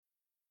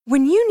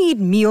When you need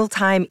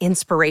mealtime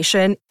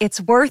inspiration,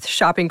 it's worth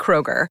shopping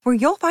Kroger, where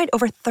you'll find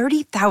over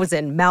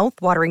 30,000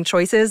 mouth-watering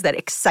choices that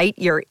excite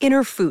your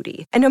inner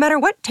foodie. And no matter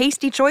what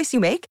tasty choice you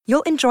make,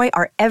 you'll enjoy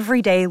our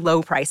everyday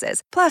low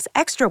prices, plus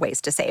extra ways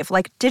to save,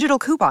 like digital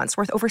coupons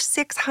worth over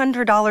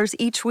 $600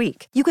 each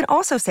week. You can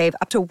also save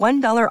up to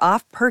 $1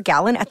 off per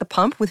gallon at the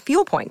pump with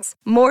fuel points.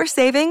 More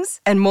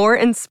savings and more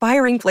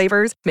inspiring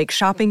flavors make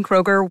shopping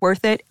Kroger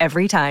worth it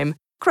every time.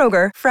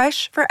 Kroger,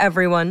 fresh for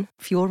everyone.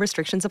 Fuel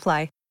restrictions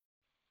apply.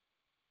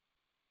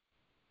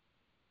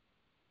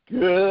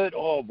 Good.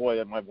 Oh,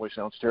 boy, my voice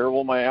sounds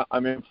terrible.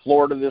 I'm in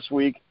Florida this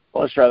week.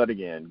 Well, let's try that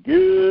again.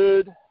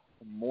 Good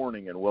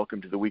morning and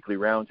welcome to the Weekly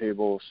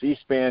Roundtable.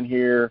 C-SPAN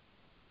here.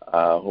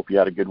 Hope you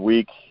had a good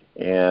week.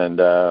 And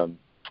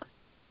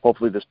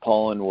hopefully this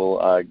pollen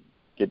will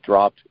get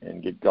dropped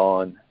and get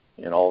gone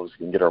and all of us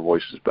can get our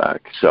voices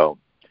back. So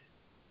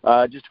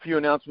just a few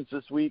announcements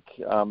this week.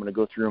 I'm going to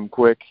go through them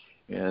quick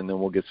and then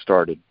we'll get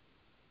started.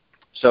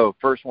 So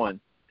first one.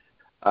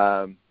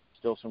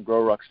 Still some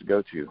grow rucks to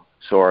go to.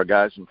 So our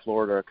guys in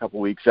Florida are a couple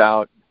weeks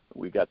out.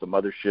 We got the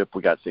mothership.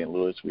 We got St.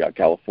 Louis. We got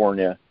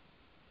California.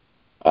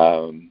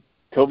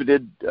 COVID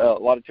did a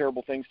lot of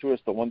terrible things to us,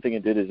 but one thing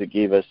it did is it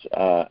gave us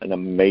an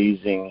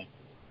amazing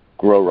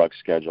grow ruck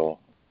schedule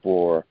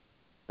for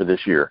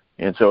this year.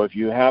 And so if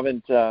you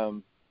haven't got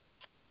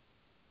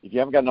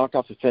knocked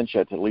off the fence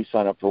yet, to at least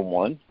sign up for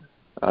one.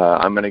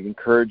 I'm going to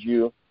encourage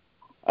you.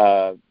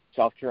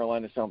 South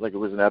Carolina sounds like it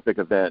was an epic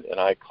event, and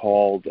I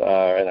called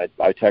and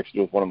I texted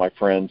with one of my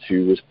friends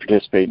who was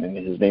participating, and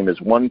his name is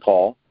One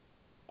Call.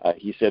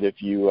 He said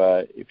if you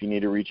need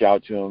to reach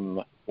out to him,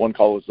 One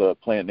Call was a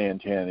plant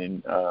Nantan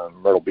in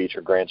Myrtle Beach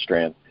or Grand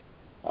Strand.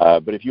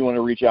 But if you want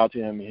to reach out to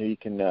him, he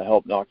can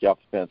help knock you off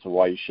the fence of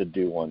why you should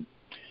do one.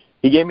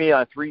 He gave me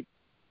three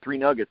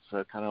nuggets,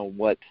 kind of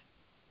what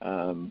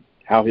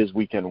how his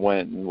weekend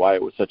went and why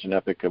it was such an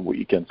epic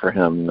weekend for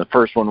him. And the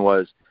first one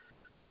was,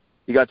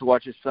 he got to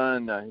watch his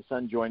son. His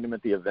son joined him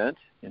at the event,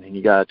 and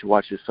he got to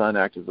watch his son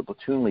act as a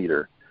platoon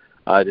leader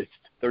to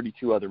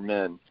 32 other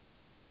men.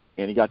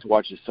 And he got to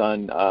watch his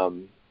son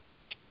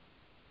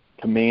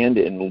command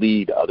and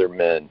lead other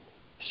men.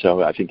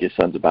 So I think his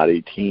son's about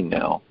 18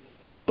 now.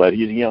 But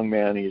he's a young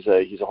man. He's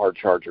a hard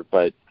charger.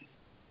 But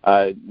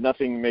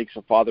nothing makes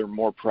a father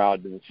more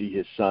proud than to see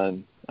his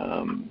son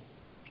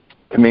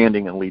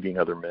commanding and leading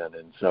other men.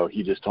 And so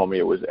he just told me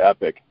it was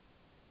epic.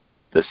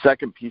 The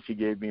second piece he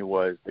gave me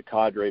was the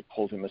cadre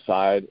pulled him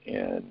aside,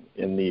 and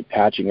in the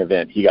patching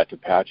event, he got to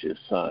patch his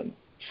son.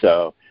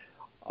 So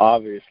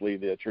obviously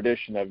the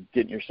tradition of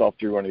getting yourself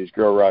through one of these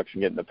grow rucks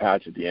and getting the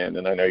patch at the end,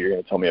 and I know you're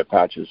going to tell me a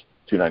patch is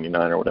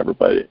 $2.99 or whatever,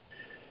 but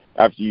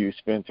after you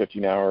spend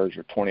 15 hours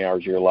or 20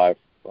 hours of your life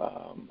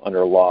under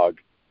a log,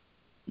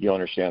 you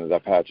understand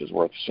that patch is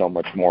worth so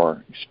much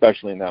more,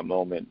 especially in that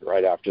moment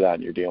right after that,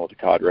 and you're dealing with the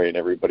cadre, and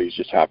everybody's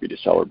just happy to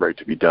celebrate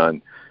to be done.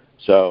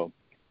 So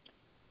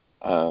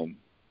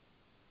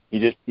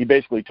he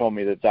basically told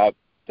me that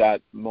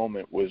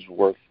moment was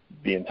worth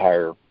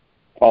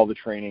all the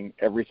training,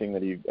 everything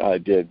that he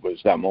did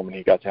was that moment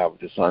he got to have with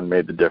his son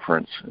made the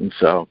difference. And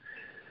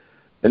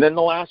then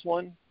the last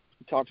one,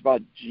 he talked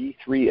about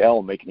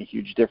G3L making a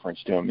huge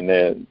difference to him.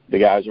 And the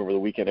guys over the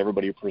weekend,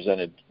 everybody who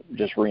presented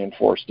just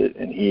reinforced it.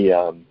 And he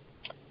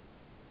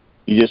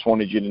just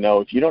wanted you to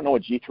know, if you don't know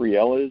what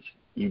G3L is,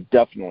 you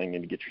definitely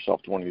need to get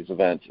yourself to one of these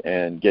events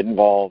and get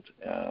involved,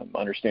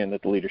 understand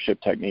that the leadership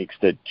techniques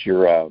that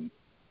you're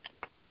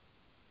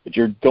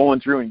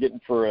going through and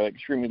getting for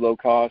extremely low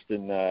cost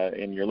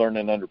and you're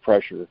learning under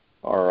pressure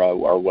are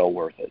well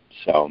worth it.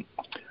 So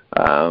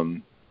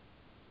I'm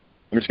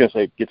just going to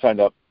say, get signed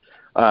up.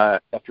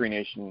 F3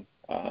 Nation,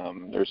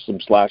 there's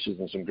some slashes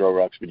and some grow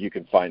rucks, but you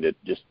can find it.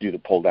 Just do the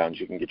pull downs.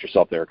 You can get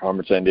yourself there.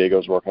 Carmen San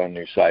Diego's working on a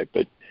new site,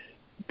 but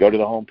go to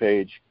the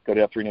homepage, go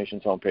to F3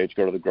 Nation's homepage,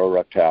 go to the grow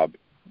ruck tab.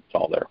 It's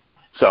all there.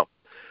 So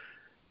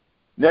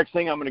next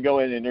thing, I'm going to go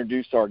in and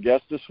introduce our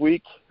guest this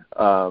week.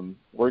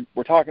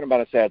 We're talking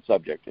about a sad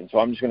subject, and so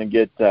I'm just going to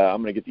get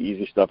the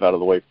easy stuff out of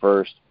the way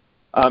first.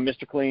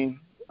 Mr. Clean,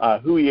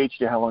 who EH'd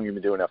you? How long have you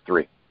been doing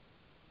F3?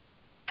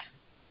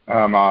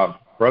 My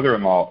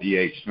brother-in-law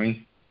EH'd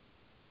me.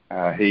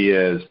 He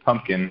is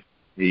Pumpkin.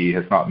 He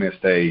has not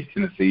missed a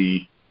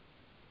Tennessee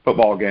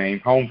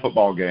home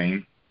football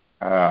game.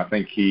 I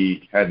think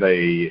he had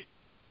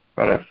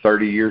about a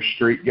 30-year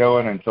streak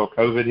going until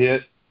COVID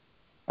hit.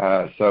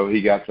 So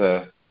he got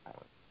the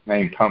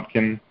name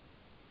Pumpkin.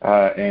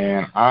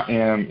 And I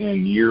am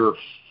in year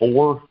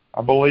 4,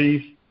 I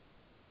believe. I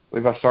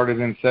believe I started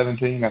in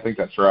 17. I think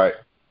that's right.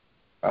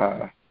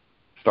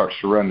 Starts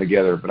to run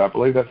together. But I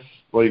believe that's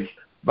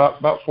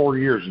about 4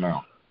 years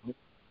now.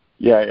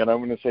 Yeah, and I'm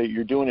going to say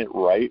you're doing it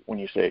right when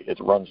you say it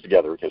runs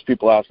together, because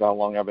people ask how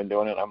long I've been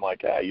doing it. I'm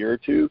like, a year or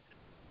two.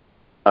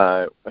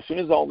 As soon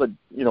as all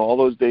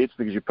those dates,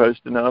 because you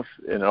post enough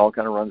and it all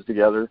kind of runs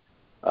together.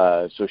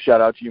 So shout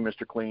out to you,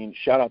 Mr. Clean.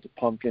 Shout out to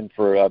Pumpkin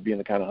for being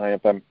the kind of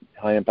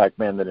high impact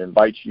man that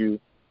invites you.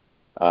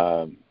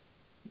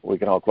 We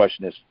can all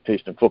question his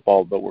taste in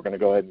football, but we're going to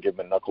go ahead and give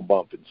him a knuckle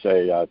bump and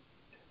say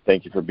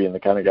thank you for being the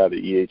kind of guy that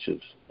EH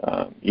is,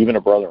 even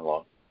a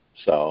brother-in-law.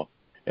 So,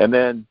 and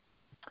then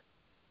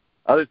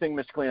other thing,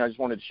 Mr. Clean, I just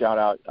wanted to shout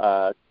out,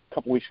 a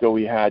couple weeks ago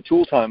we had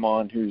Tool Time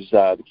on, who's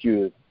the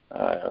Q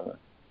of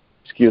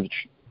the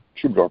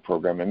Troubadour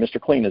program, and Mr.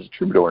 Clean is a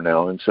Troubadour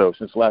now, and so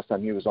since the last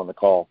time he was on the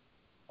call,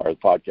 or the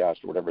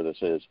podcast, or whatever this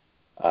is,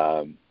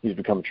 he's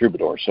become a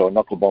Troubadour, so a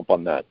knuckle bump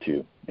on that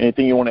too.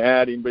 Anything you want to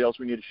add? Anybody else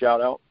we need to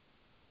shout out?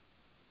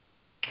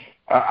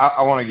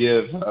 I want to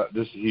give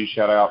just a huge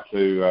shout out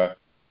to,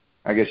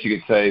 I guess you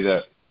could say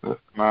that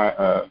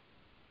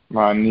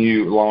my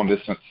new long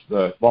distance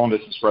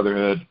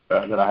brotherhood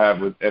that I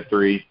have with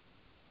F3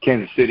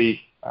 Kansas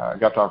City. I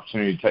got the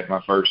opportunity to take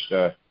my first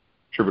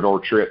Troubadour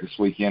trip this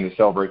weekend to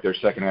celebrate their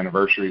second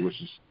anniversary, which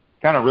is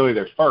kind of really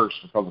their first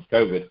because of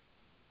COVID.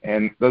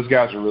 And those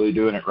guys are really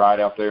doing it right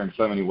out there in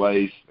so many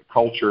ways. The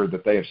culture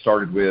that they have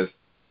started with,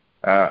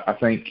 I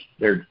think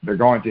they're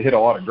going to hit a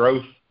lot of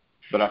growth,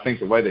 but I think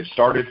the way they've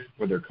started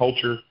with their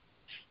culture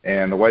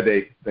and the way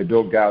they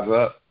build guys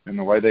up and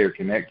the way they are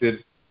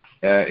connected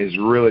is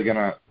really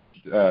going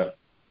to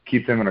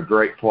keep them in a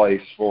great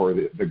place for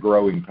the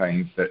growing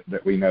pains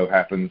that we know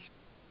happens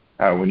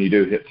when you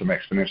do hit some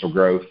exponential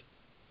growth.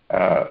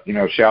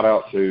 Shout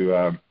out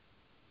to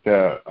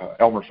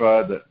Elmer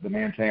Fudd, the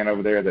Mantan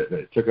over there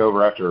that took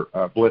over after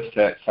Bliss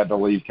Tex had to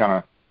leave kind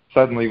of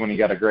suddenly when he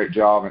got a great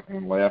job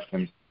and left,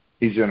 and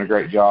he's doing a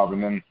great job.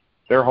 And then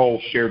their whole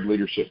shared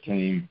leadership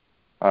team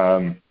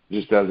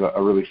just does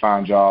a really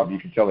fine job. You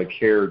can tell they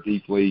care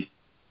deeply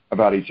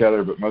about each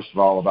other, but most of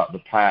all about the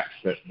packs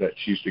that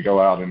choose to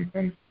go out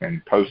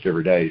and post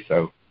every day.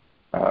 So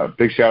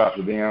big shout out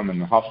to them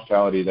and the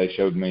hospitality they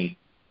showed me.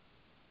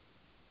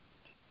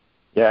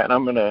 Yeah, and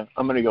I'm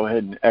gonna go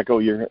ahead and echo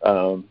your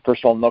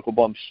first of all knuckle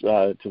bumps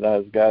to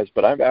those guys.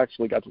 But I've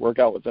actually got to work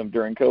out with them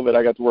during COVID.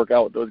 I got to work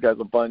out with those guys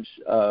a bunch,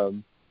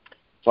 so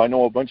I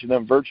know a bunch of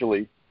them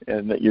virtually.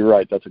 And you're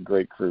right, that's a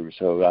great crew.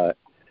 So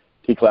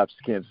T-Claps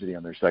to Kansas City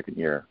on their second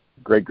year.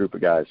 Great group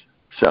of guys.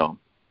 So,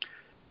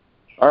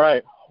 all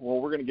right. Well,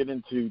 we're going to get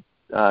into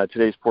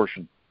today's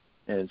portion.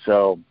 And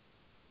so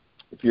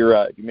if you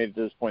made it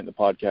to this point in the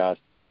podcast,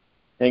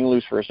 hang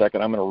loose for a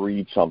second. I'm going to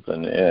read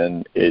something,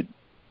 and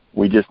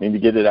we just need to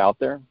get it out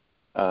there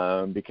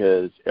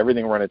because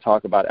everything we're going to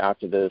talk about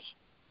after this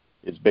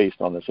is based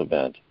on this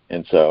event.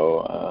 And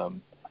so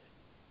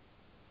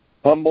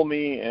humble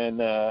me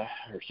or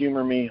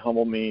humor me,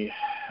 humble me.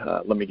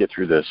 Let me get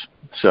through this.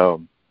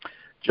 So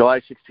July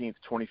 16th,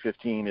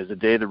 2015 is a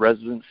day the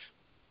residents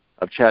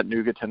of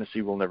Chattanooga,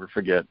 Tennessee will never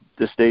forget.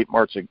 This date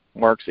marks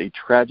a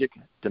tragic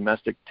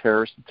domestic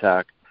terrorist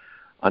attack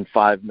on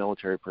 5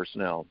 military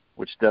personnel,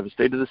 which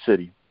devastated the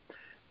city.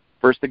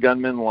 First, the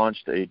gunman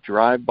launched a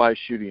drive-by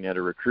shooting at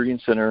a recruiting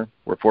center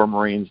where 4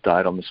 Marines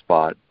died on the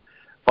spot,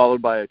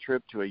 followed by a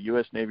trip to a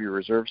U.S. Navy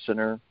Reserve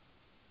Center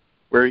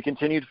where he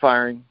continued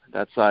firing.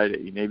 That side,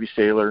 a Navy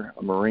sailor,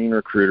 a Marine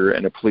recruiter,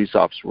 and a police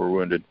officer were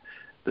wounded.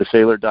 The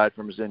sailor died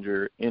from his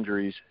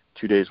injuries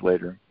 2 days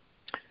later.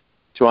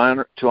 To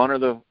honor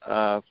the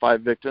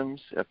 5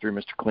 victims, F3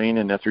 Mr. Clean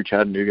and F3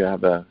 Chattanooga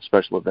have a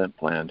special event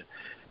planned.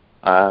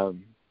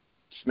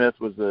 Smith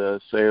was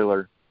the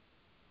sailor.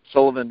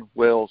 Sullivan,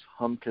 Wells,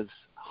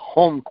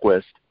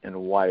 Holmquist, and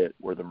Wyatt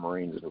were the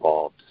Marines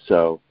involved.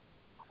 So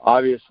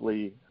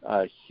obviously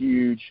a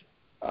huge,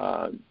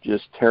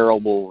 just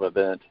terrible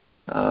event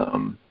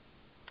from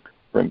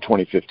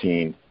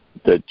 2015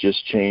 that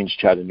just changed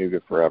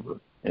Chattanooga forever.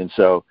 And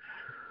so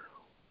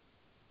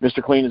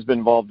Mr. Clean has been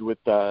involved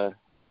with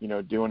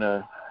doing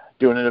an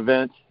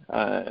event.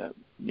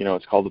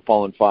 It's called the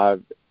Fallen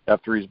 5.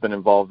 F3's been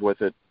involved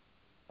with it.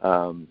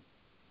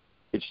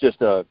 It's just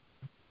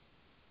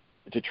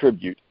it's a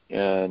tribute.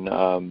 And,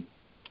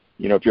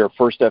 if you're a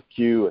first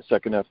FQ, a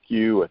second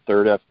FQ, a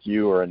third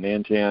FQ, or a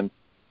Nantan,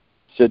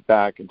 sit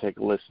back and take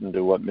a listen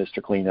to what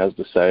Mr. Clean has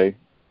to say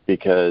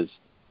because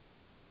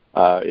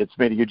it's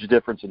made a huge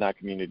difference in that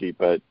community,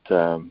 but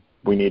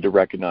we need to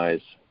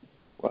recognize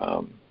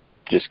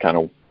just kind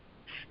of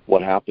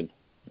what happened.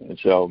 And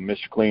so,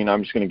 Mr. Clean,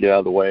 I'm just going to get out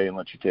of the way and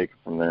let you take it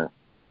from there.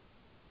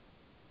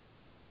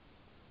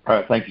 All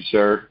right. Thank you,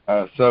 sir.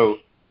 So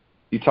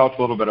you talked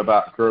a little bit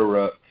about Grow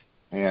Ruck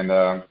and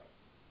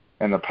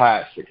the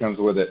patch that comes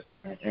with it.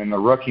 And the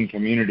rucking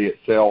community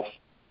itself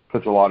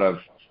puts a lot of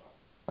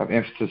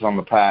emphasis on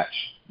the patch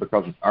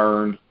because it's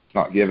earned, it's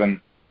not given.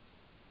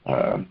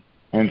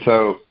 And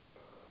so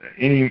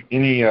any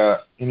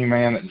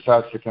man that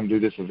decides to come do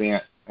this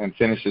event and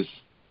finishes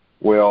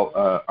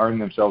well earn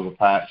themselves a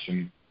patch.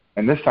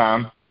 And this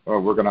time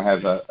we're going to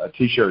have a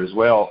T-shirt as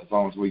well as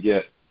long as we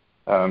get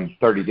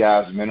 30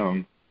 guys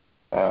minimum.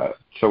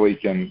 So we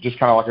can, just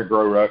kind of like a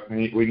Grow Ruck,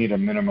 we need a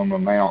minimum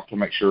amount to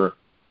make sure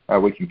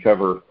we can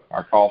cover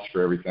our costs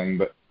for everything.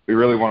 But we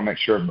really want to make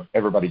sure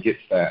everybody gets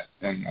that.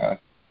 And,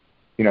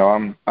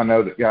 I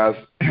know that guys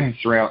in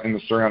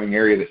the surrounding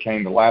area that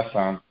came the last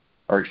time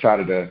are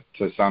excited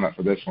to sign up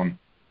for this one.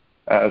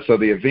 So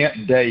the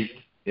event date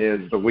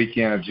is the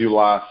weekend of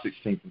July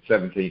 16th and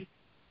 17th.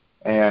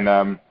 And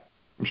I'm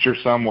sure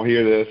some will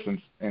hear this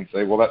and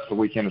say, well, that's the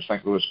weekend of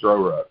St. Louis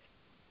Grow Ruck.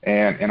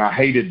 and I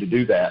hated to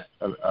do that.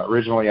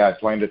 Originally, I had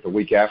planned it the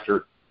week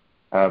after,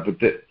 but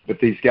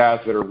these guys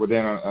that are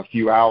within a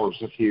few hours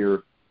of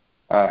here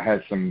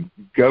had some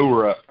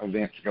GoRuck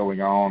events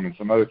going on and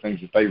some other things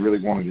that they really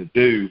wanted to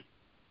do,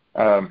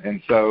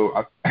 and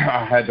so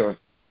I had to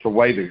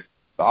weigh the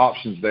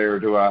options there.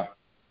 Do I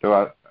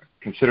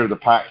consider the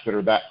packs that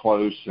are that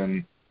close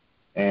and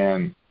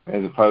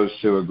as opposed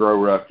to a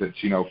GoRuck that's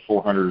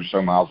 400 or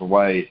so miles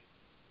away,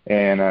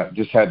 and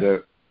just had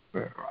to.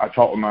 I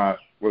talked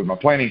with my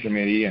planning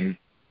committee and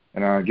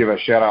I give a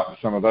shout out to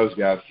some of those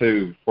guys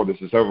too before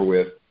this is over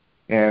with,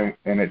 and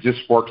it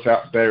just works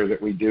out better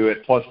that we do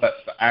it. Plus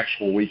that's the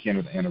actual weekend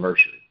of the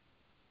anniversary,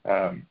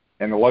 and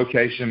the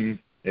location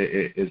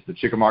is the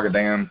Chickamauga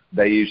Dam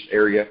Day-Use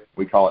area.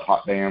 We call it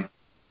Hot Dam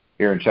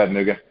here in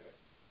Chattanooga,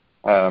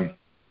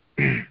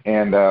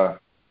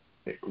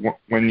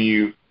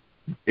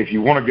 if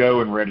you want to go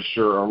and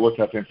register or look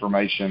up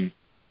information,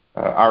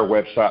 our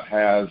website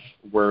has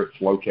where it's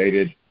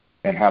located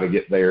and how to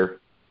get there.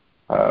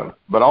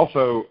 But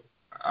also,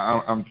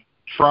 I'm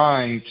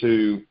trying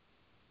to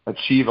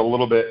achieve a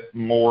little bit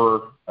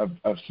more of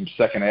some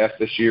second F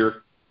this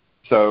year.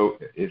 So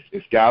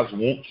if guys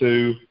want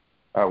to,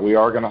 we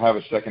are going to have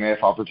a second F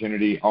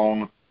opportunity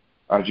on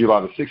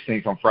July the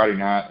 16th on Friday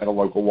night at a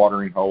local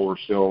watering hole. We're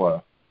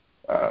still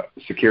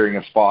securing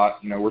a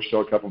spot. We're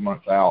still a couple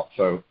months out,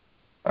 so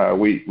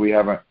we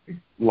haven't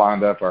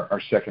lined up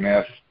our second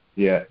F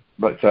yet.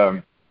 But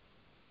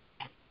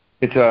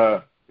it's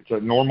a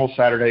normal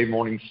Saturday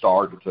morning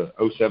start. It's a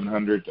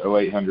 0700 to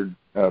 0800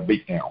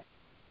 beatdown.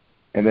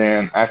 And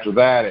then after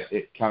that,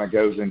 it kind of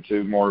goes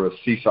into more of a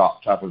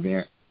CSOP type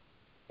event.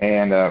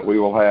 And we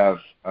will have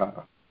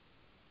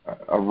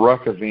a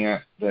ruck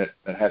event that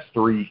has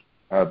 3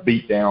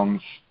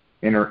 beatdowns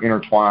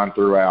intertwined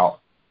throughout.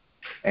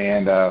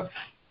 And,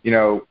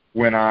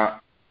 when I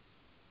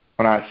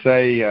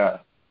say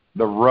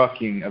the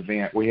rucking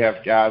event, we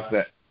have guys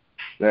that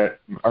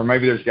or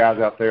maybe there's guys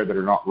out there that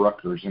are not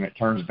ruckers, and it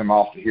turns them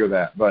off to hear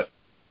that. But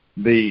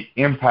the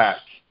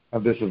impact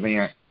of this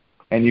event,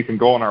 and you can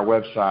go on our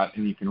website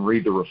and you can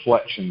read the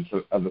reflections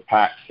of the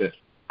packs that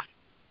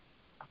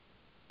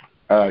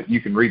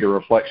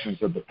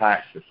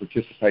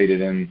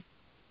participated in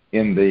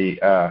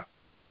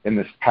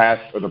this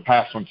past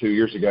one 2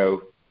 years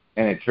ago,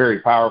 and it's very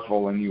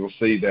powerful. And you will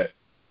see that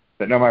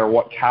no matter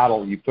what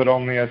title you put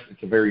on this,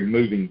 it's a very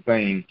moving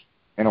thing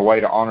in a way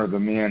to honor the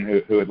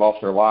men who had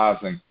lost their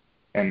lives.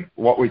 And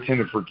what we tend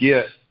to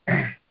forget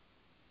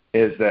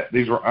is that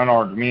these were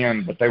unarmed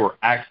men, but they were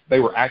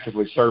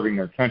actively serving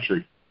their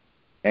country,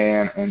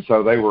 and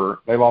so they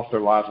lost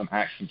their lives in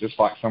action, just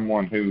like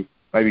someone who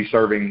may be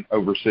serving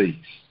overseas.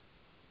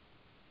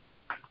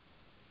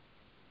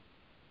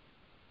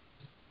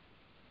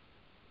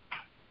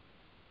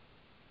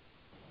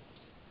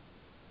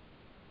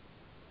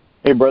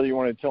 Hey, brother, you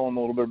want to tell them a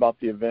little bit about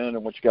the event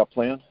and what you got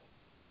planned?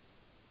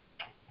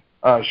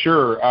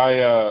 Sure.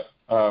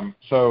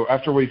 So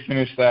after we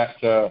finish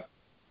that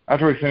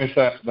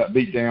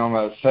beat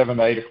down 7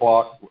 to 8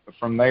 o'clock,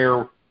 from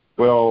there,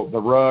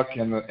 the ruck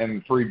and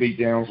the 3 beat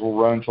downs will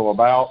run till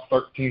about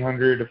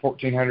 1300 to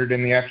 1400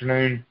 in the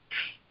afternoon,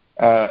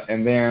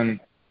 and then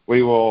we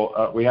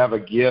have a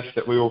gift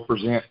that we will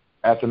present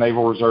at the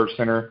Naval Reserve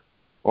Center.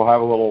 We'll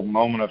have a little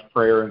moment of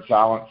prayer and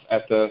silence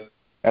at the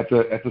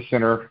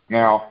center.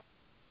 Now,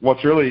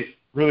 what's really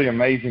really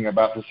amazing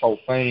about this whole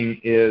thing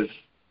is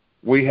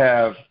we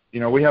have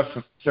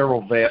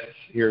several vets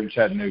here in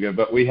Chattanooga,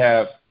 but we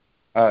have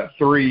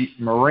 3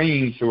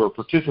 Marines who are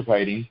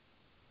participating.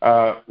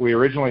 We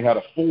originally had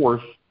a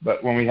 4th,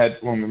 but when we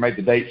made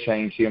the date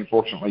change, he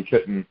unfortunately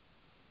couldn't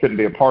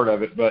be a part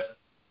of it. But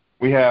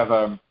we have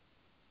a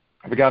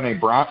guy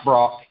named Bryant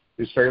Brock,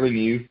 who's fairly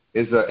new.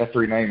 His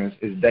F3 name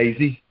is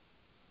Daisy.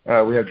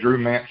 We have Drew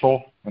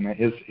Mansell, and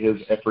his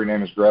F3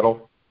 name is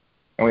Gretel.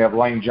 And we have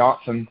Lane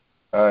Johnson.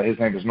 His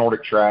name is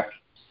Nordic Track.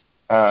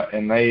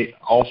 And they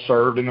all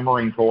served in the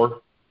Marine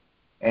Corps.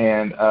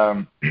 And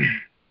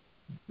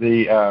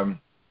the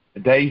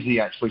Daisy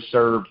actually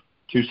served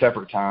 2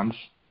 separate times.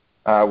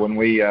 When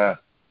we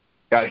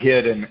got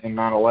hit in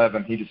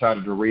 9/11, he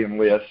decided to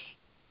re-enlist,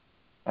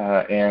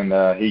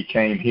 and he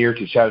came here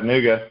to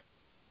Chattanooga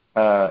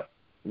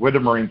with the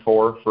Marine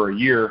Corps for a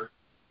year,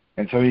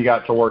 and so he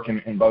got to work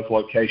in both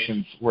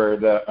locations where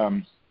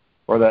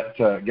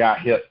that guy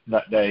hit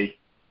that day,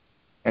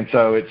 and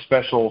so it's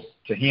special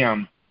to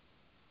him.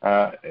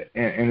 And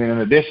then in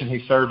addition,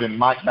 he served in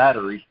Mike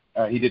Battery.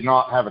 He did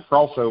not have a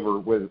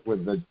crossover with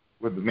the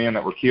men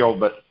that were killed,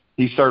 but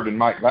he served in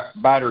Mike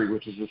Battery,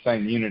 which is the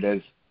same unit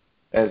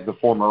as the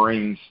 4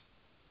 Marines.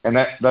 And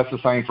that's the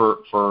same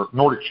for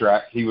Nordic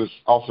Track. He was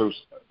also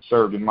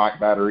served in Mike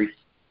Battery,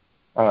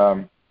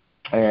 and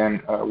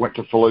went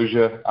to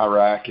Fallujah,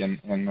 Iraq,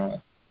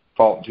 and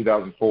fought in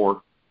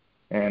 2004.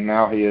 And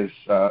now he is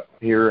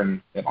here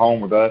and at home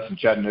with us in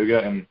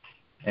Chattanooga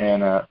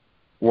and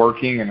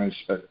working, and is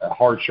a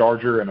hard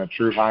charger and a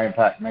true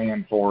high-impact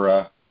man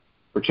for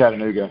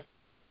Chattanooga.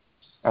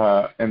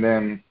 And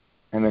then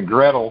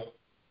Gretel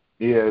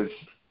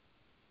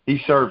he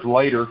served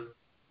later,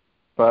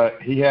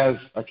 but he has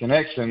a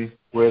connection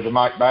with the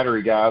Mike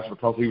Battery guys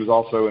because he was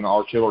also in the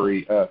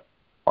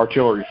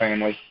artillery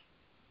family.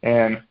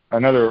 And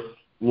another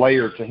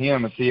layer to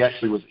him is he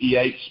actually was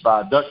EH'd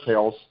by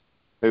DuckTales,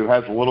 who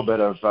has a little bit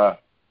of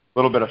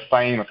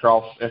fame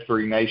across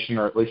F3 Nation,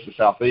 or at least the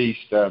Southeast.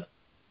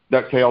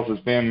 DuckTales has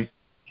been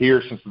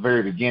here since the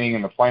very beginning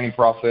in the planning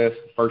process.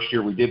 The first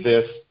year we did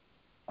this,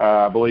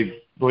 I believe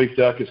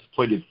Duck has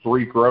completed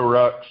 3 grow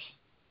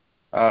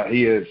rucks.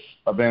 He has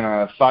been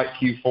a site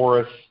Q for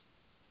us,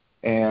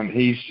 and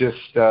he's just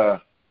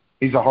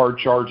he's a hard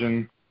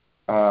charging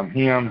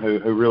him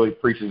who really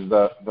preaches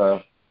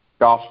the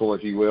gospel,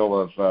 if you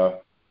will,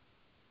 of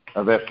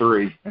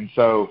F3. And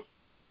so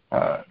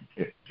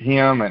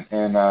him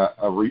and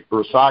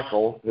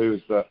Recycle,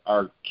 who's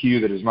our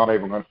Q that is not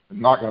going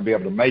to be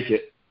able to make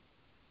it,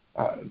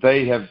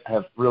 they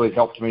have really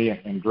helped me,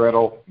 and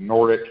Gretel,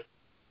 Nordic,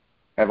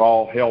 have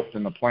all helped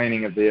in the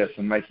planning of this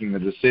and making the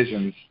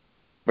decisions,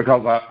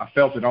 because I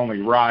felt it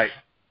only right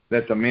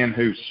that the men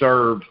who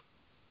served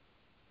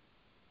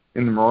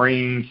in the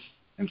Marines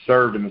and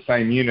served in the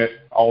same unit,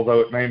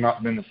 although it may not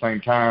have been the same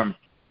time,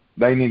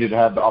 they needed to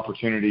have the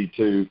opportunity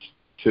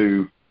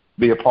to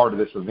be a part of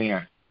this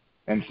event.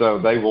 And so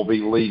they will be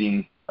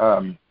leading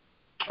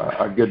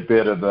a good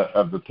bit of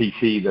the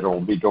PT that will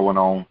be going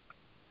on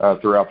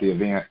throughout the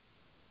event.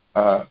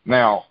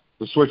 Now,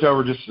 to switch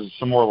over just to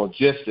some more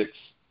logistics,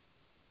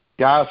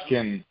 guys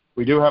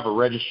we do have a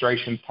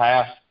registration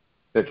path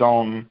that's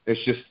on,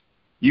 it's just,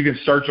 you can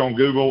search on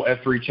Google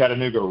F3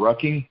 Chattanooga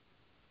Rucking,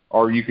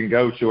 or you can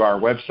go to our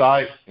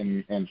website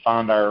and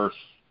find our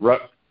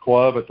Ruck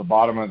Club at the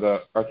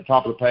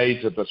top of the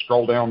page at the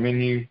scroll down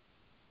menu,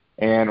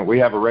 and we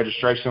have a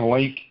registration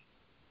link.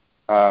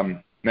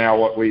 Now,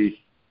 what we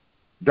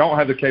don't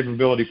have the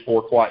capability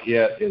for quite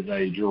yet is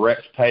a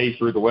direct pay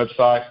through the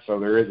website, so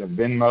there is a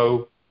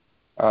Venmo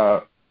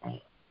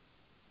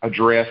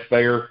address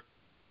there,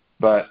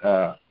 but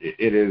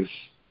it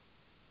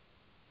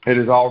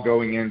is all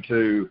going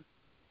into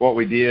what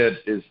we did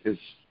is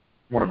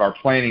one of our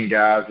planning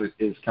guys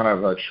is kind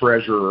of a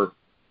treasurer,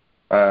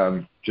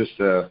 just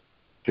to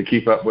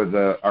keep up with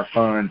our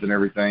funds and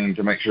everything,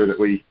 to make sure that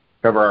we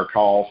cover our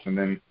costs, and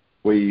then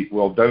we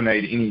will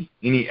donate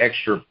any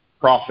extra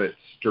profits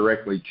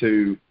directly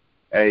to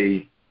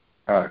a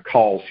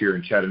cause here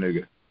in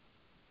Chattanooga.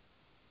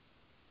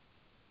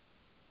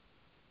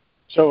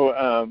 So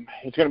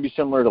it's going to be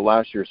similar to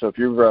last year. So if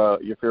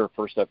you're a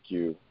first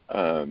FQ,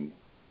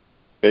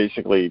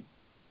 basically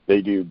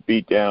they do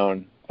beat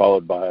down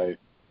followed by,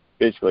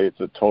 basically it's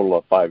a total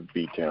of 5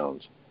 beat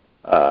downs,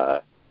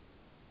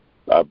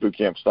 boot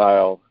camp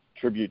style,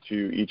 tribute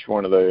to each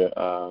one of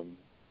the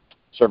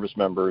service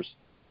members.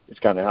 It's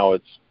kind of how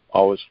it's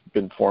always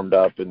been formed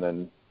up, and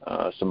then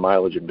some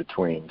mileage in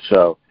between.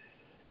 So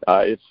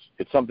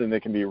it's something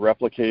that can be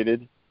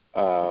replicated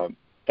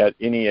at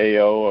any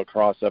AO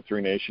across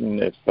F3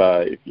 Nation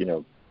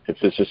if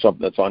this is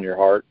something that's on your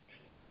heart.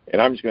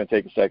 And I'm just going to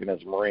take a second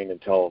as a Marine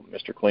and tell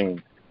Mr.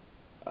 Clean,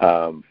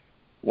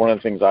 one of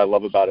the things I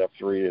love about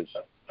F3 is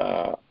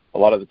a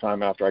lot of the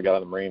time after I got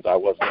in the Marines, I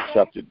wasn't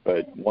accepted.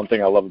 But one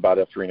thing I love about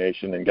F3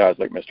 Nation and guys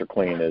like Mr.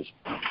 Clean is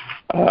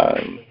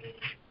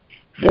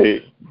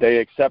they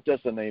accept us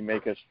and they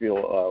make us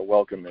feel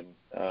welcome, and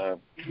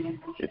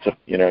it's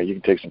you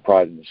can take some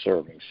pride in the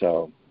serving.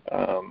 So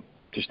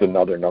just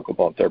another knuckle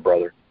bump there,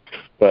 brother.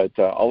 But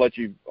I'll let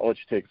you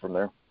take it from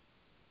there.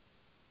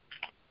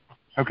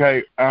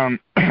 Okay,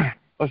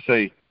 let's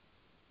see.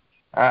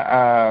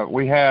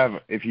 We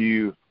have,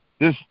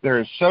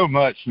 there's so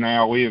much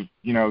now. We have,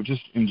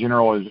 just in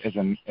general as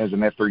an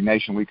F3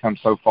 Nation, we come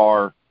so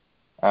far.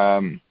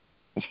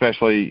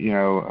 Especially,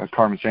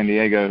 Carmen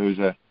Sandiego, who's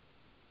a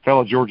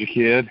fellow Georgia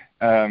kid,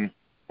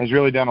 has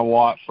really done a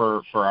lot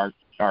for our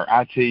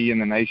IT in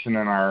the nation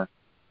and our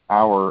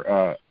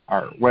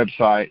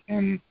website,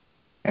 and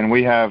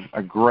we have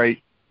a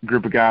great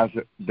group of guys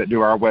that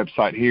do our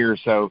website here.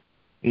 So,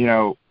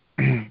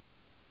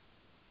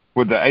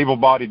 with the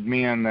able-bodied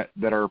men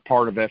that are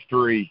part of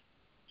F3,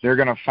 they're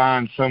going to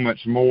find so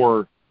much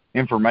more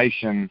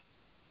information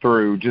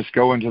through just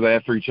going to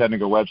the F3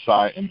 Chattanooga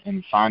website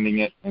and finding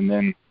it. And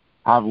then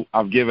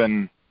I've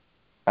given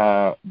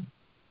 5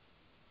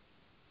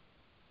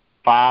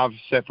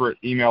 separate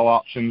email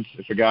options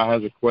if a guy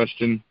has a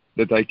question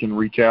that they can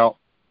reach out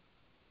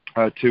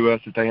to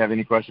us if they have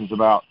any questions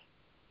about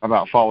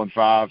Fallen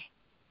 5.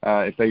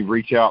 If they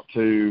reach out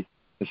to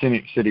the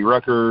Scenic City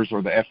Ruckers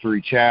or the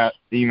F3 chat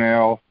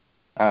email,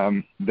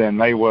 then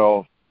they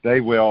will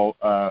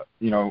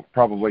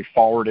probably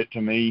forward it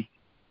to me.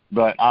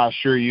 But I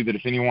assure you that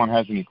if anyone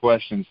has any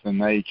questions, then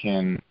they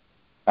can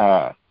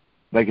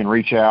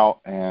reach out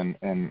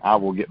and I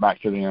will get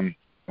back to them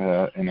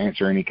and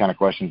answer any kind of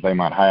questions they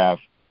might have.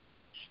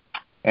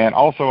 And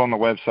also on the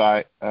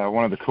website,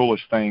 one of the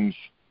coolest things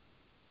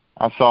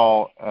I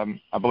saw,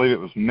 I believe it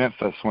was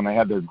Memphis, when they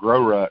had their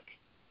Grow Ruck,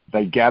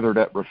 they gathered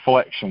up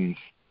reflections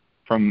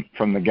from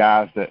the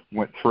guys that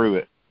went through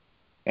it.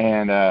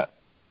 And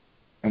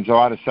so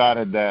I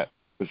decided that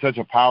it was such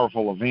a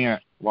powerful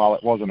event, while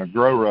it wasn't a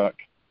Grow Ruck,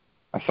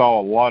 I saw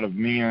a lot of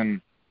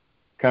men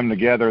come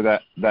together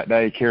that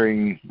day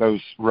carrying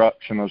those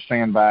rucks and those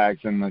sandbags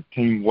and the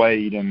team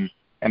weight and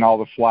all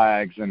the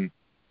flags. And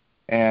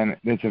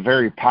it's a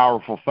very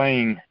powerful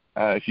thing.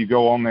 If you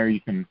go on there,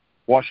 you can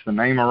watch the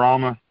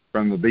Name-A-Rama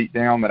from the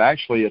beatdown that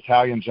actually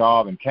Italian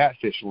Job and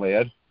Catfish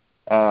led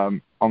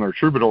on their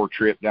Troubadour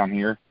trip down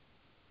here,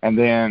 and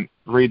then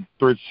read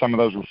through some of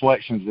those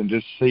reflections and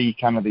just see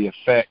kind of the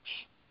effects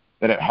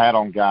that it had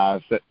on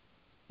guys that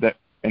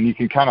and you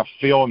can kind of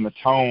feel in the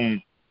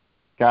tone,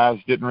 guys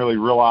didn't really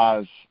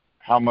realize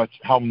how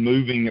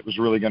moving it was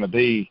really going to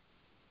be.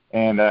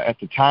 And at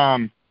the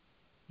time,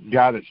 the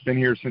guy that's been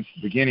here since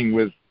the beginning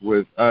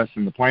with us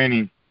in the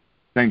planning,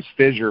 his name's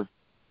Fisher.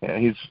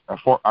 He's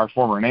our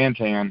former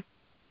Nantan.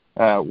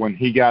 When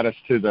he got us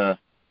to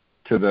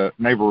the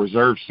Naval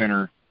Reserve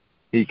Center,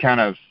 he kind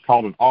of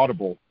called an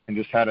audible and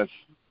just had us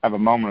have a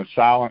moment of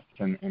silence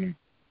and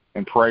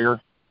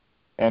prayer.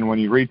 And when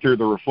you read through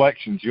the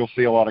reflections, you'll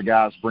see a lot of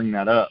guys bring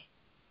that up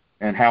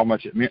and how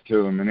much it meant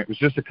to them. And it was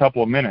just a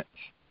couple of minutes,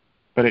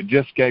 but it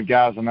just gave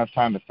guys enough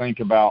time to think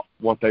about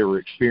what they were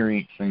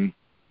experiencing.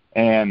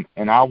 And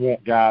I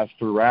want guys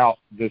throughout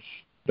the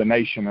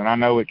nation, and I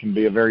know it can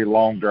be a very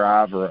long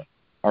drive or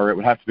it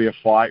would have to be a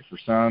flight for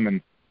some,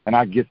 and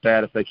I get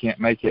that if they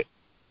can't make it.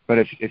 But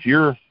if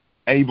you're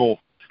able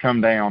to come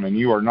down and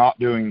you are not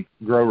doing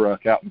Grow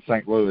Ruck out in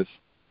St. Louis,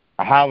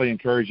 I highly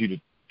encourage you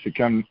to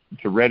come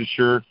to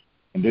register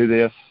and do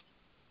this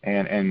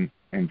and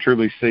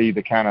truly see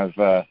the kind of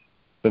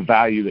the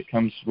value that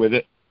comes with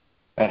it.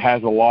 It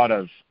has a lot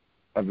of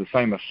the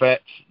same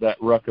effects that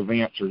ruck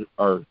events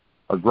or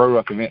Grow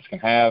Ruck events can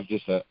have,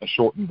 just a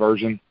shortened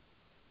version,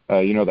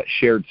 that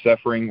shared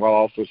suffering while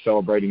also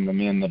celebrating the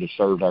men that have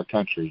served our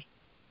country.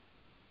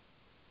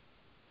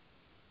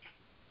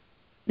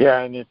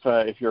 Yeah, and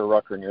if you're a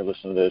rucker and you're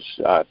listening to this,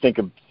 think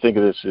of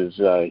this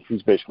as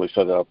he's basically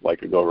set it up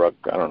like a Go Ruck.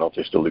 I don't know if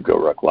they still do Go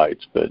Ruck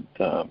Lights, but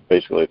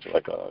basically it's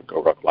like a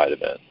Go Ruck Light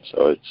event.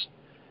 So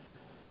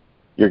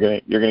you're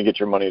gonna get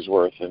your money's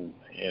worth in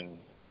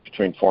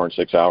between 4 and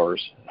 6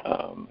 hours.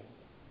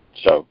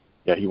 So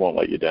yeah, he won't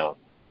let you down.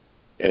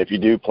 And if you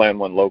do plan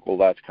one local,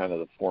 that's kind of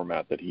the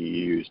format that he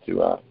used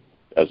to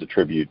as a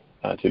tribute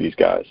to these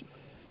guys,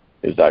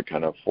 is that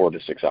kind of 4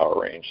 to 6 hour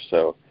range.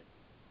 So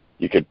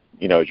you could,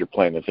 as you're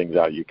planning things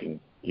out, you can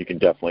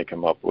definitely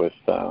come up with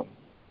a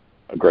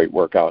great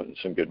workout and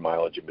some good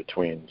mileage in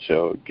between.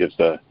 So it gives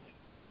the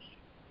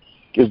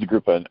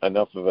group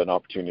enough of an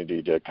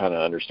opportunity to kind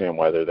of understand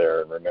why they're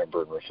there and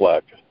remember and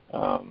reflect,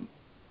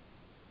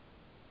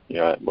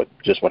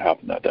 what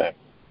happened that day.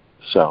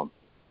 So,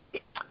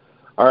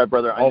 all right,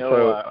 brother. I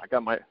know I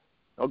got my.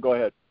 Oh, go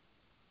ahead.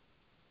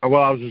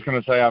 Well, I was just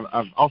going to say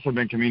I've also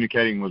been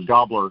communicating with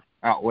Gobbler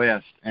out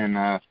west,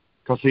 and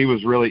because he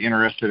was really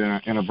interested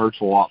in a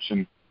virtual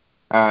option,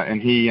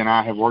 and he and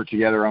I have worked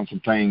together on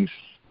some things.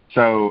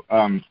 So,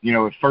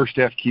 if First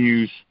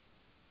FQs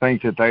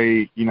think that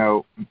they,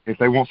 if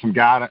they want some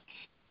guidance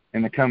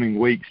in the coming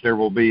weeks, there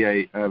will be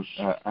an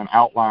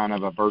outline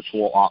of a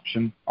virtual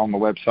option on the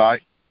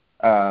website,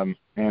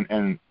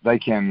 and they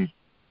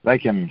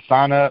can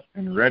sign up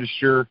and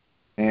register,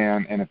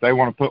 and if they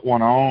want to put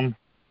one on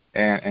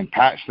and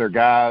patch their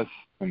guys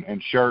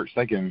and shirts,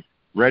 they can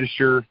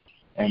register.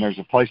 And there's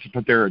a place to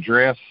put their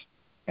address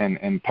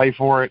and pay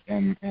for it,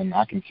 and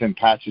I can send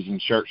patches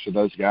and shirts to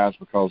those guys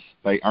because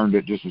they earned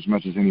it just as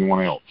much as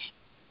anyone else.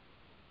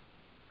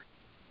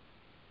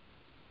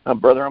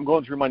 Brother, I'm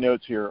going through my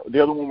notes here.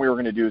 The other one we were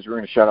going to do is we're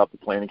going to shout out the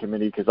planning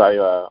committee, because I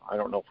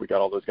don't know if we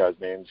got all those guys'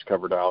 names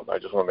covered out. I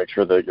just want to make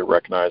sure they get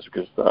recognized,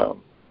 because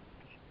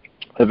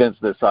events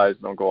this size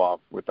don't go off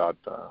without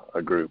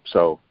a group.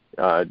 So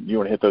you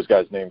want to hit those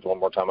guys' names one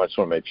more time? I just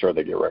want to make sure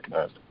they get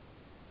recognized.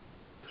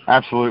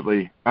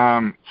 Absolutely.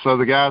 So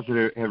the guys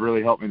that have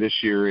really helped me this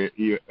year,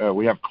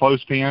 we have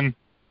Clothespin,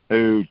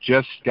 who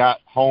just got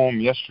home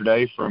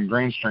yesterday from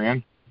Grand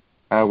Strand,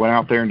 went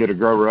out there and did a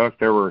Grow Ruck.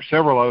 There were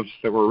several of us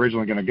that were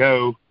originally going to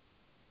go,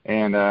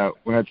 and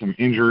we had some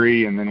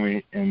injury, and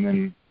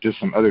then just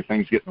some other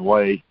things get in the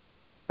way.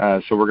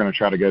 So we're going to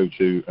try to go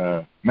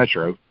to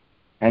Metro.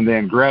 And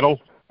then Gretel,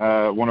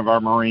 one of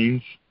our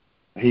Marines,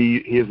 he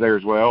is there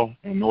as well,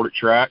 and Nordic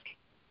Track,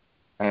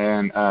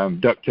 and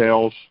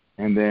DuckTales,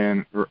 and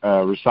then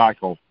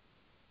Recycle.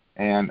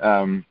 And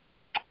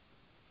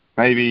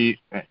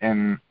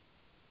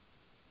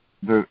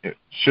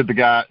should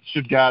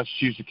guys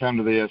choose to come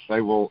to this,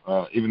 they will,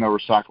 even though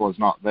Recycle is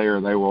not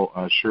there, they will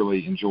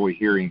surely enjoy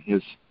hearing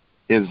his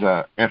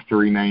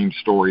F3 name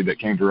story that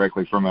came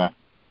directly from a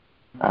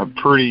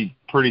pretty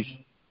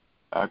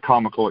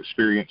comical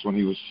experience when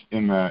he was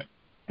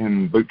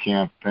in boot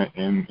camp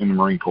in the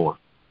Marine Corps.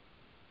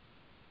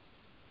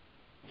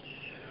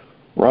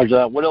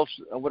 Roger. What else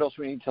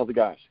we need to tell the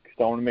guys? Because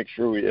I want to make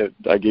sure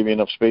I gave you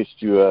enough space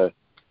to.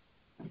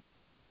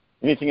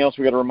 Anything else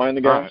we got to remind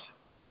the guys?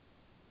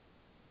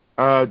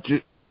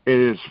 It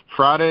is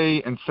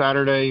Friday and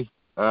Saturday,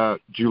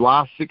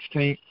 July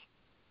 16th,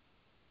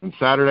 and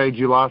Saturday,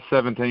 July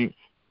 17th.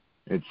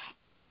 It's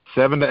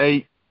 7 to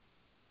 8.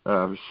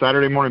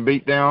 Saturday morning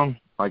beatdown,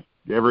 like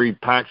every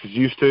PAX is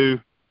used to.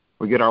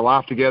 We get our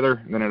life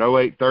together, and then at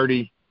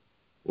 08:30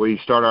 we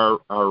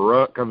start our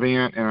ruck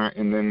event,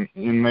 and then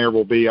in there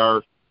will be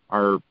our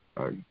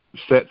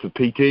sets of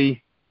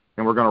PT,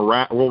 and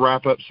we'll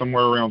wrap up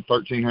somewhere around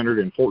 1300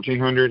 and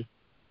 1400.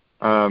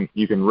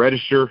 You can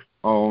register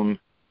on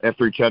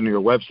F3 Chattanooga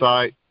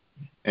website,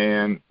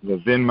 and the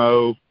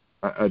Venmo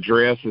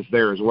address is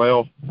there as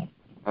well.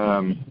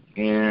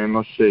 And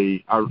let's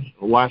see, our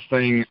last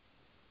thing,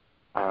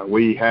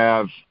 we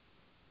have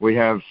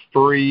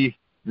 3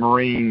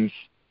 Marines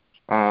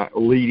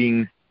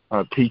leading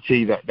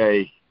PT that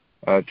day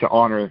to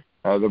honor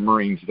the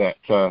Marines that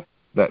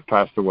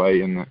passed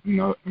away in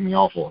the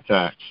awful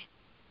attacks.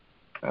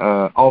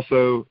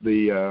 Also,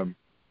 the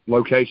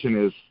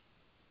location is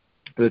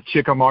the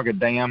Chickamauga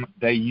Dam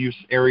Day Use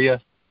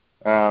Area,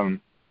 and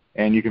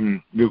you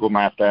can Google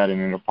map that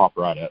and it'll pop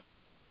right up.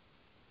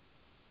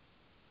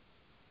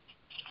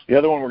 The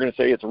other one we're going to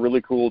say, it's a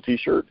really cool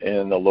T-shirt,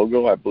 and the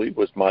logo, I believe,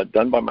 was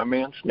done by my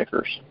man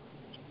Snickers.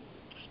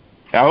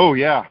 Oh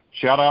yeah!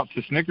 Shout out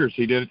to Snickers.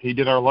 He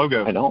did our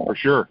logo. I know, for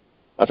sure.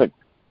 It's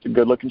a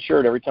good-looking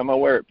shirt. Every time I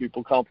wear it,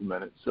 people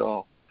compliment it.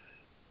 So,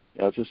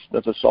 yeah,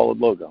 that's a solid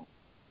logo,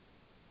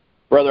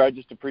 brother. I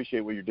just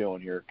appreciate what you're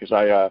doing here, because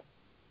I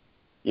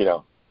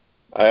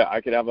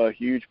could have a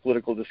huge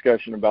political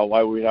discussion about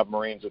why we have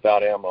Marines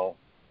without ammo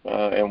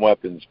and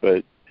weapons,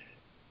 but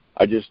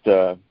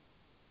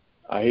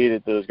I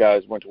hated those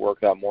guys went to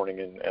work that morning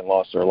and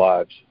lost their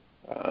lives.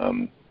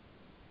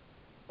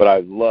 But I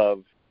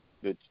love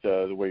that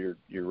the way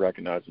you're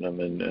recognizing them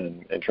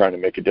and trying to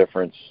make a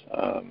difference.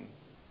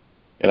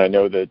 And I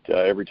know that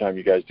every time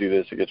you guys do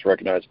this, it gets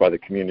recognized by the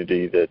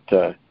community,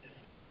 that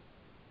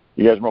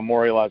you guys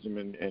memorialize them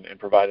and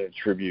provide a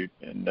tribute,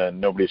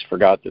 and nobody's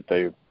forgot that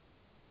the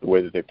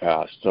way that they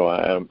passed. So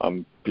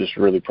I'm just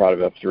really proud of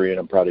F3, and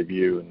I'm proud of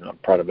you, and I'm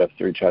proud of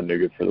F3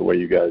 Chattanooga for the way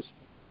you guys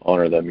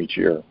honor them each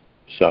year.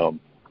 So,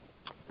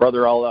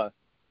 brother, I'll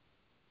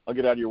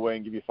get out of your way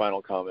and give you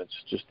final comments.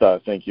 Just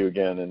thank you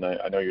again, and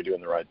I know you're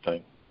doing the right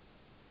thing.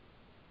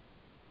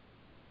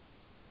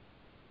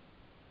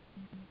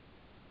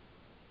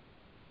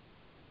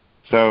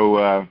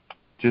 So,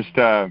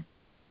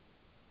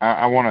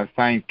 I want to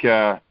thank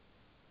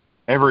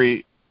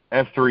every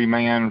F3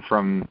 man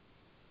from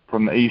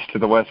the east to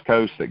the west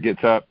coast that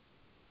gets up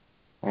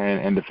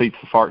and defeats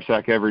the fart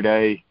sack every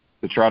day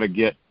to try to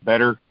get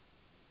better.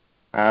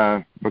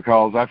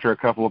 Because after a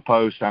couple of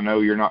posts, I know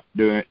you're not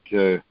doing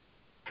it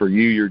for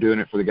you. You're doing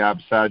it for the guy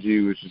beside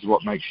you, which is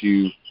what makes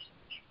you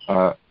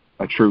a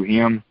true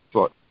him.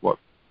 It's what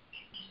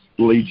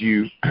leads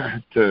you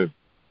to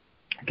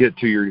get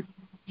to your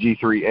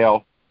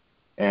G3L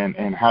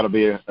and how to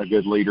be a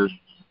good leader.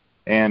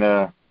 And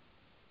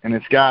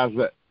it's guys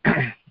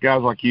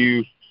like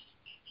you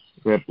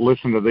that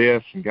listen to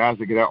this, and guys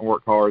that get out and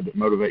work hard, that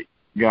motivate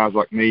guys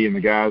like me and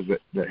the guys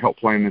that help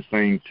plan this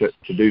thing to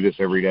do this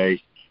every day.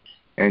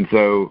 And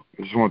so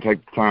I just want to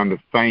take the time to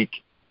thank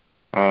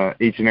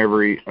each and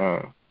every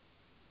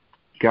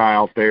guy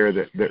out there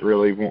that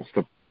really wants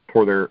to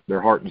pour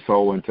their heart and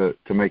soul into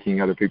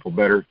making other people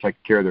better,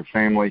 taking care of their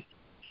family.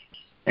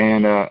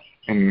 And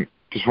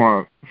just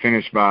want to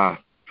finish by,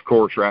 of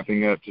course,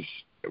 wrapping up just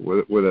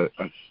with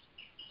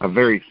a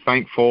very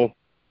thankful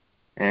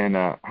and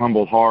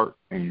humbled heart.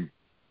 And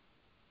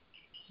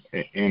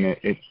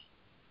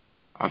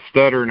I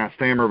stutter and I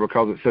stammer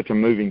because it's such a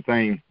moving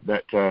thing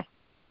that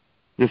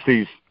just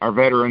our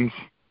veterans,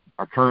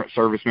 our current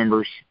service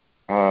members,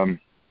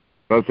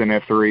 both in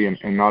F3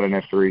 and not in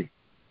F3,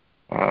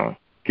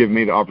 give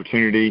me the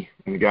opportunity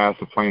and the guys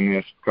to plan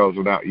this, because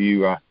without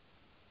you,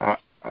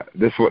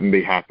 this wouldn't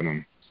be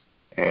happening.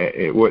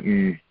 It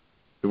wouldn't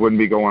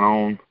be going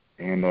on.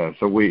 And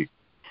so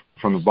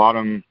from the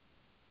bottom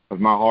of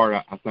my heart,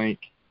 I thank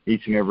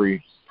each and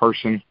every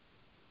person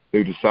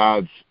who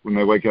decides when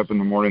they wake up in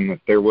the morning that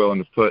they're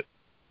willing to put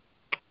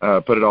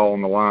it all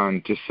on the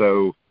line, just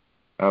so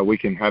we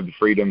can have the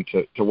freedom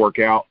to work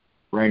out,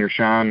 rain or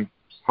shine,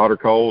 hot or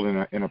cold,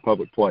 in a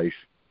public place,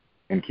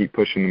 and keep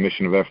pushing the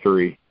mission of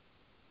F3.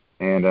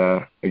 And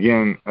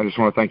again, I just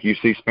want to thank you,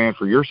 C-SPAN,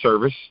 for your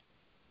service,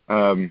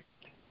 and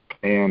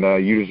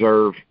you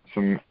deserve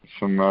some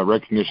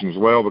recognition as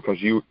well,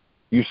 because you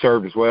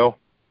served as well,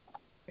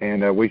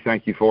 and we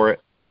thank you for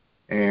it,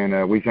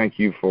 and we thank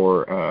you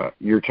for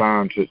your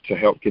time to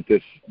help get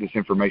this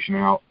information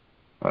out,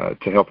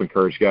 to help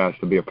encourage guys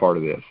to be a part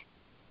of this.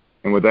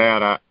 And with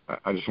that,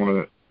 I just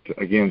want to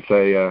again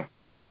say a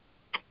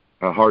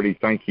hearty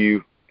thank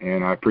you,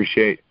 and I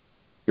appreciate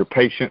your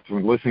patience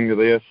when listening to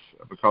this,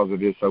 because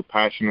it is so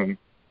passionate.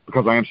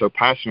 Because I am so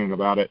passionate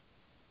about it,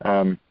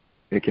 I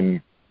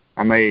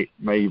may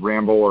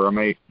ramble, or I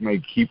may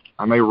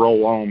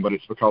roll on, but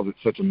it's because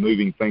it's such a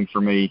moving thing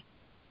for me.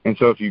 And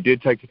so if you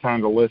did take the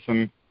time to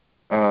listen,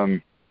 I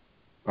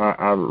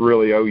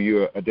really owe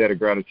you a debt of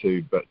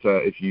gratitude. But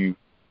if you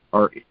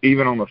are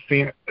even on the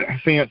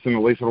fence in the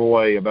least little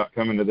way about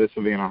coming to this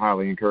event, I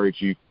highly encourage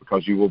you,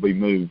 because you will be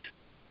moved,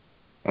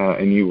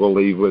 and you will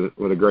leave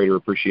with a greater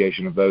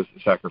appreciation of those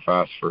that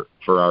sacrifice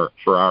for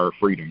our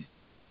freedom.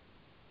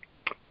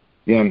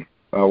 Again,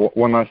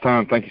 one last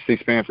time, thank you,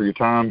 C-SPAN, for your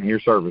time and your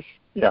service.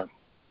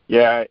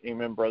 Yeah,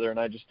 amen, brother. And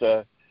I just,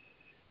 I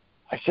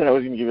said I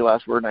was going to give you the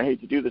last word, and I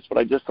hate to do this, but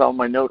I just saw on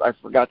my note, I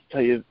forgot to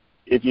tell you,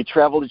 if you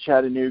travel to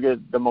Chattanooga,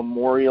 the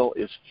memorial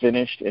is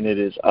finished and it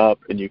is up,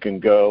 and you can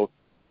go.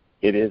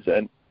 It is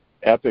an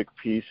epic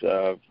piece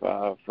of,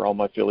 for all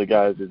my Philly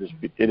guys, it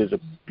is a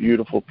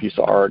beautiful piece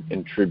of art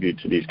and tribute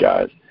to these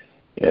guys.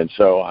 And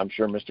so I'm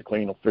sure Mr.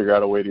 Clean will figure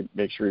out a way to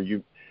make sure if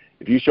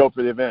you show up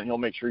for the event, he'll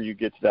make sure you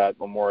get to that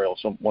memorial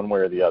one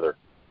way or the other.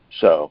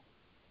 So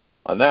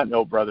on that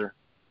note, brother,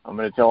 I'm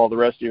going to tell all the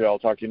rest of you, I'll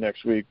talk to you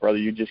next week. Brother,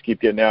 you just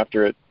keep getting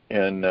after it,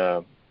 and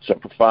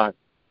Semper Fi.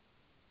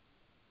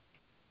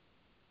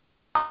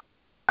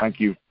 Thank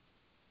you.